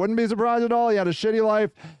 but I wouldn't be surprised at all. He had a shitty life,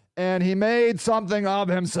 and he made something of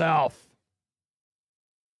himself.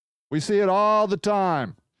 We see it all the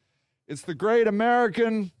time. It's the great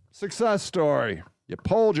American success story. You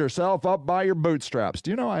pulled yourself up by your bootstraps.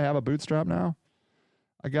 Do you know I have a bootstrap now?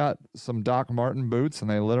 I got some Doc Marten boots, and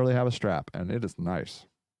they literally have a strap, and it is nice.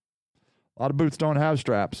 A lot of boots don't have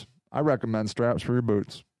straps. I recommend straps for your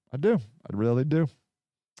boots. I do. I really do.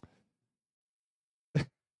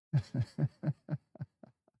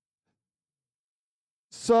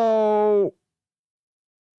 So,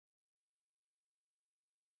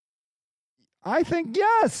 I think,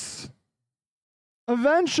 yes,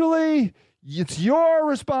 eventually it's your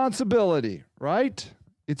responsibility, right?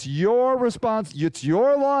 It's your it's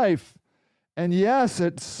your life. And yes,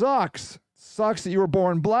 it sucks. It sucks that you were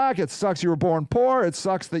born black. It sucks you were born poor. It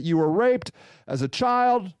sucks that you were raped as a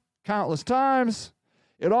child countless times.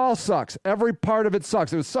 It all sucks. Every part of it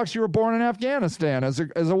sucks. It sucks you were born in Afghanistan as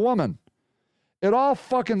a woman. It all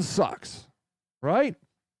fucking sucks, right?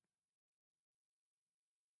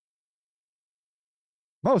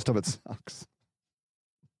 Most of it sucks.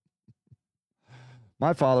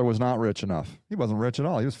 My father was not rich enough. He wasn't rich at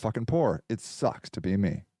all. He was fucking poor. It sucks to be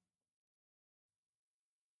me.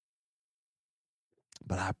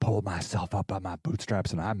 But I pulled myself up by my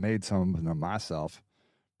bootstraps and I made some of them myself.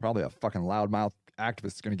 Probably a fucking loudmouth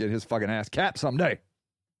activist is going to get his fucking ass capped someday.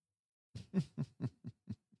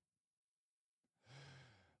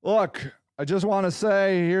 Look, I just want to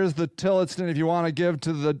say, here's the Tillotson. If you want to give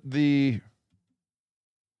to the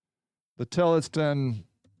Tillotson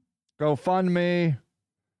GoFundMe,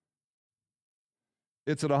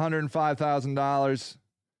 it's at $105,000.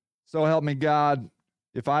 So help me God.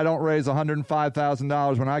 If I don't raise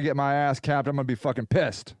 $105,000 when I get my ass capped, I'm going to be fucking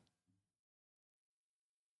pissed.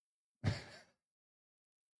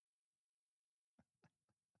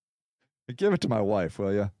 Give it to my wife,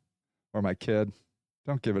 will you? Or my kid.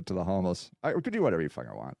 Don't give it to the homeless. I could do whatever you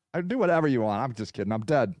fucking want. I do whatever you want. I'm just kidding. I'm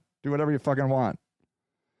dead. Do whatever you fucking want.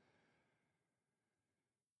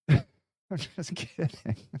 I'm just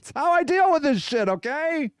kidding. That's how I deal with this shit,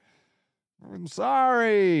 okay? I'm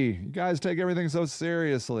sorry. You guys take everything so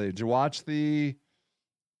seriously. Did you watch the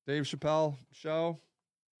Dave Chappelle show?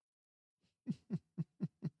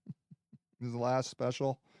 His last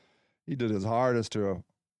special. He did his hardest to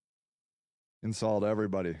insult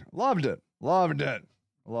everybody. Loved it. Loved it.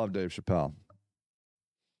 I love Dave Chappelle.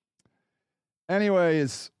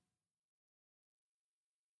 Anyways,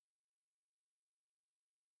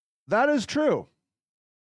 that is true.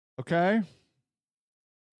 Okay?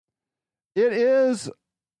 It is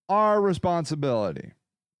our responsibility.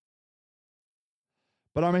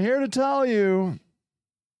 But I'm here to tell you,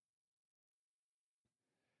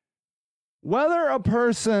 whether a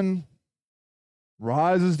person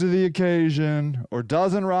rises to the occasion or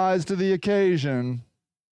doesn't rise to the occasion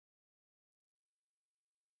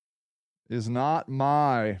is not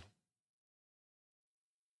my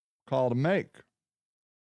call to make.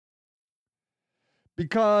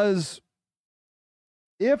 Because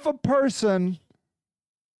if a person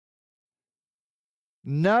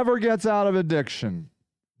never gets out of addiction,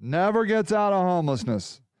 never gets out of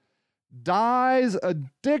homelessness, dies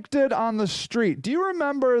addicted on the street. Do you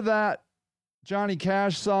remember that Johnny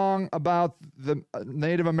Cash song about the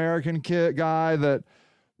Native American guy that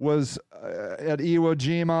was at Iwo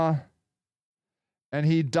Jima and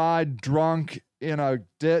he died drunk in a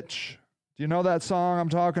ditch? Do you know that song I'm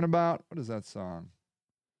talking about? What is that song?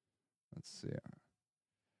 Let's see.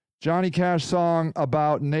 Johnny Cash song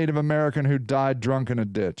about Native American who died drunk in a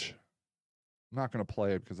ditch. I'm not going to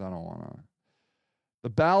play it because I don't want to. The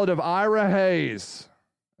Ballad of Ira Hayes.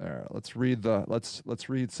 There, let's read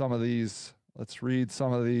some of these. Let's read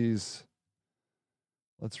some of these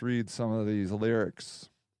lyrics.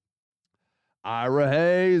 Ira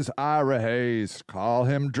Hayes, call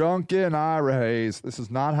him drunken Ira Hayes. This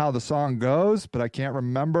is not how the song goes, but I can't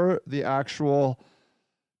remember the actual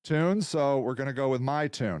tune, so we're going to go with my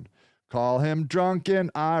tune. Call him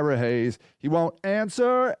drunken Ira Hayes. He won't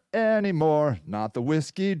answer anymore. Not the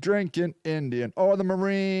whiskey drinking Indian or the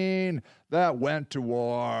Marine that went to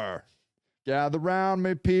war. Gather round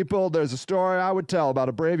me, people. There's a story I would tell about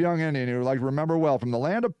a brave young Indian who would like to remember well from the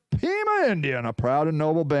land of Pima Indian, a proud and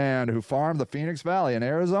noble band who farmed the Phoenix Valley in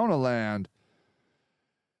Arizona land.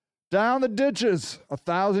 Down the ditches,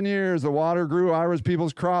 1,000 years, the water grew Ira's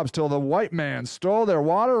people's crops till the white man stole their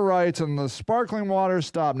water rights and the sparkling water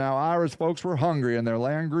stopped. Now Ira's folks were hungry and their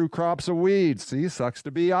land grew crops of weeds. See, sucks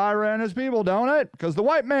to be Ira and his people, don't it? Because the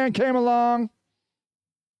white man came along.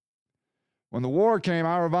 When the war came,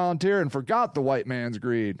 Ira volunteered and forgot the white man's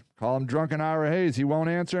greed. Call him drunken Ira Hayes. He won't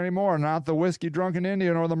answer anymore. Not the whiskey drunken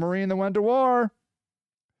Indian or the Marine that went to war.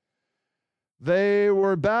 They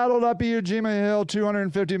were battled up Iwo Jima Hill,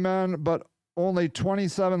 250 men, but only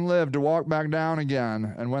 27 lived to walk back down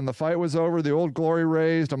again. And when the fight was over, the old glory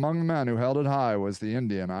raised among the men who held it high was the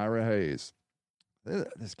Indian Ira Hayes.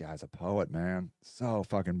 This guy's a poet, man. So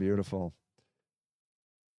fucking beautiful.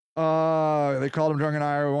 They called him drunken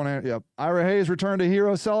Ira. Yep. Ira Hayes returned a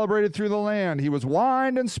hero celebrated through the land. He was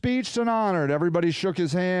wined and speeched and honored. Everybody shook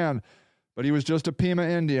his hand. But he was just a Pima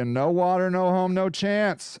Indian. No water, no home, no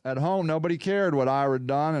chance. At home, nobody cared what Ira had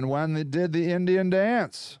done and when they did the Indian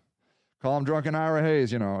dance. Call him drunken Ira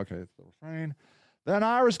Hayes, okay, it's the refrain. Then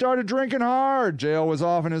Ira started drinking hard. Jail was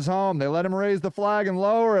off in his home. They let him raise the flag and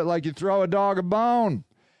lower it like you throw a dog a bone.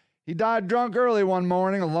 He died drunk early one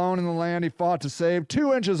morning, alone in the land he fought to save.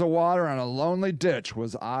 2 inches of water and a lonely ditch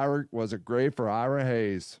was a grave for Ira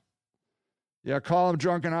Hayes. Yeah, call him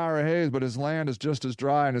drunken Ira Hayes, but his land is just as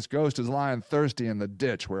dry and his ghost is lying thirsty in the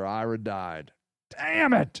ditch where Ira died.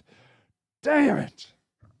 Damn it! Damn it!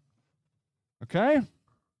 Okay?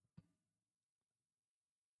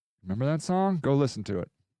 Remember that song? Go listen to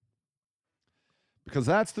it. Because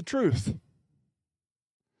that's the truth.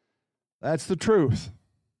 That's the truth.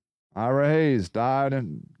 Ira Hayes died,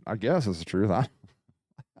 and I guess it's the truth. I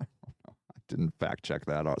don't know. I didn't fact check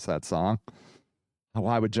that song.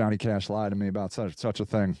 Why would Johnny Cash lie to me about such a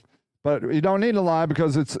thing? But you don't need to lie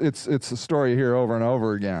because it's a story here over and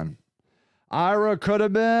over again. Ira could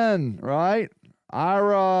have been, right?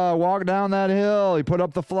 Ira walked down that hill. He put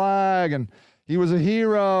up the flag, and he was a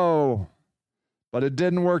hero. But it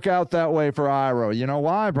didn't work out that way for Ira. You know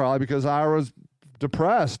why? Probably because Ira was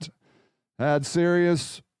depressed, had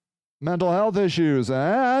serious mental health issues,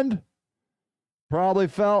 and probably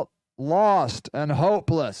felt lost and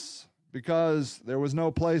hopeless. Because there was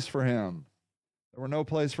no place for him. There were no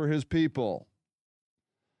place for his people.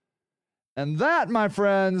 And that, my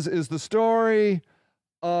friends, is the story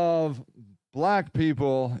of black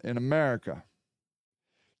people in America.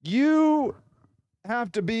 You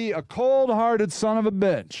have to be a cold-hearted son of a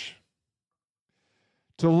bitch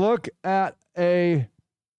to look at a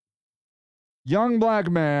young black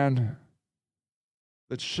man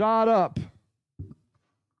that shot up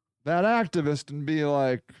that activist and be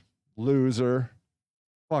like, loser,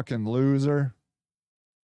 fucking loser.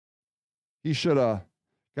 He should have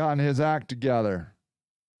gotten his act together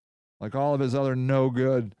like all of his other no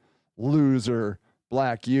good loser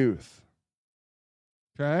black youth.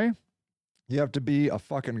 Okay? You have to be a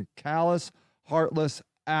fucking callous, heartless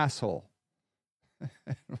asshole.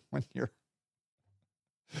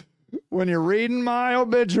 when you're reading my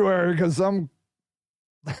obituary because some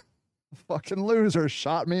fucking loser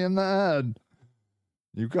shot me in the head,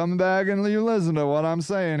 you come back and you listen to what I'm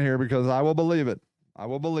saying here because I will believe it. I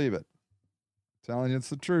will believe it. I'm telling you it's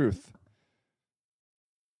the truth.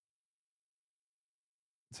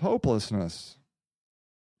 It's hopelessness.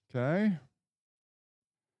 Okay?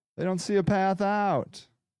 They don't see a path out.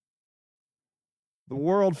 The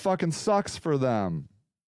world fucking sucks for them.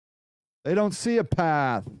 They don't see a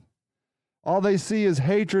path. All they see is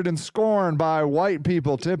hatred and scorn by white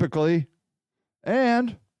people, typically.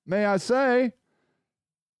 And, may I say,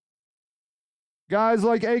 guys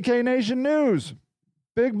like AK Nation News,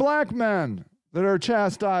 big black men that are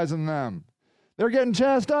chastising them. They're getting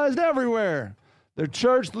chastised everywhere. Their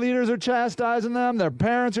church leaders are chastising them. Their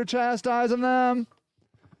parents are chastising them.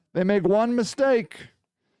 They make one mistake,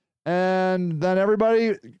 and then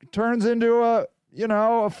everybody turns into a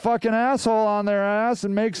fucking asshole on their ass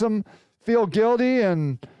and makes them feel guilty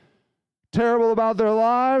and terrible about their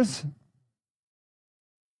lives.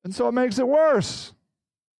 And so it makes it worse.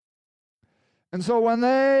 And so when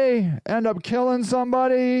they end up killing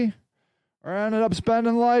somebody or ended up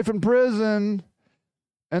spending life in prison,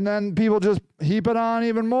 and then people just heap it on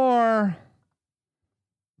even more,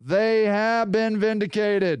 they have been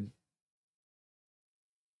vindicated.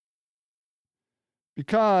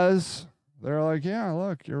 Because they're like, yeah,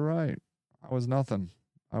 look, you're right. I was nothing.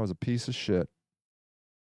 I was a piece of shit.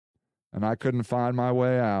 And I couldn't find my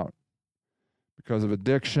way out because of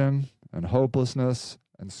addiction and hopelessness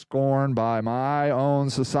and scorn by my own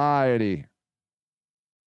society.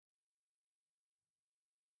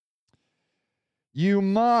 You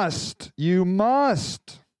must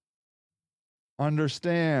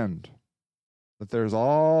understand that there's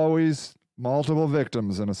always multiple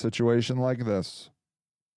victims in a situation like this.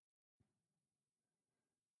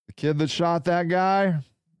 The kid that shot that guy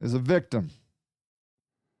is a victim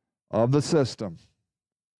of the system.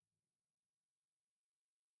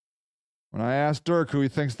 When I ask Dirk who he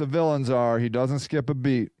thinks the villains are, he doesn't skip a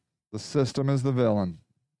beat. The system is the villain.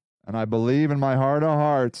 And I believe in my heart of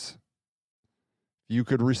hearts, if you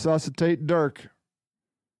could resuscitate Dirk,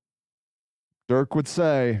 Dirk would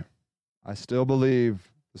say, I still believe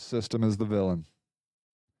the system is the villain.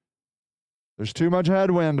 There's too much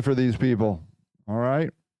headwind for these people, all right?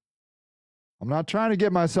 I'm not trying to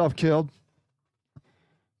get myself killed,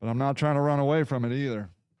 but I'm not trying to run away from it either.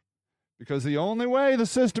 Because the only way the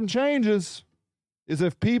system changes is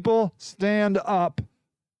if people stand up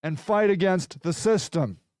and fight against the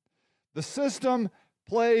system. The system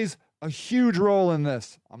plays a huge role in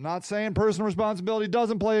this. I'm not saying personal responsibility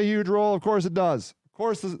doesn't play a huge role. Of course it does.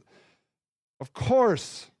 Of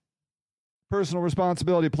course, personal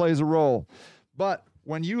responsibility plays a role. But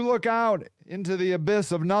when you look out into the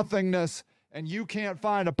abyss of nothingness and you can't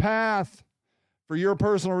find a path for your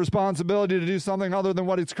personal responsibility to do something other than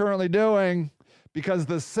what it's currently doing, because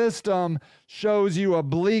the system shows you a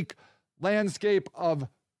bleak landscape of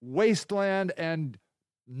wasteland and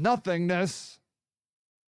nothingness,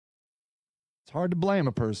 it's hard to blame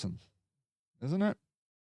a person, isn't it?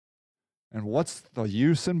 And what's the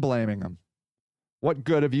use in blaming them? What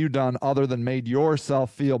good have you done other than made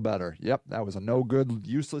yourself feel better? Yep, that was a no good,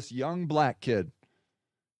 useless young black kid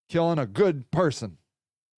killing a good person.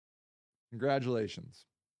 Congratulations.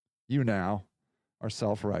 You now are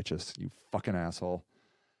self-righteous, you fucking asshole.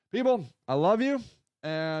 People, I love you,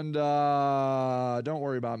 and don't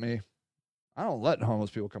worry about me. I don't let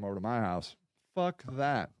homeless people come over to my house. Fuck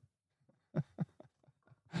that.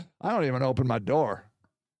 I don't even open my door,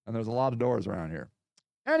 and there's a lot of doors around here.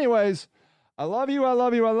 Anyways, I love you, I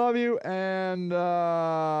love you, I love you, and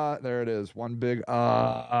there it is. One big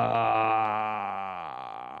I'll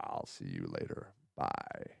see you later. Bye.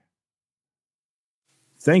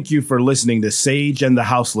 Thank you for listening to Sage and the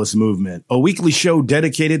Houseless Movement, a weekly show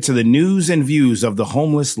dedicated to the news and views of the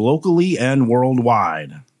homeless locally and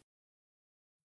worldwide.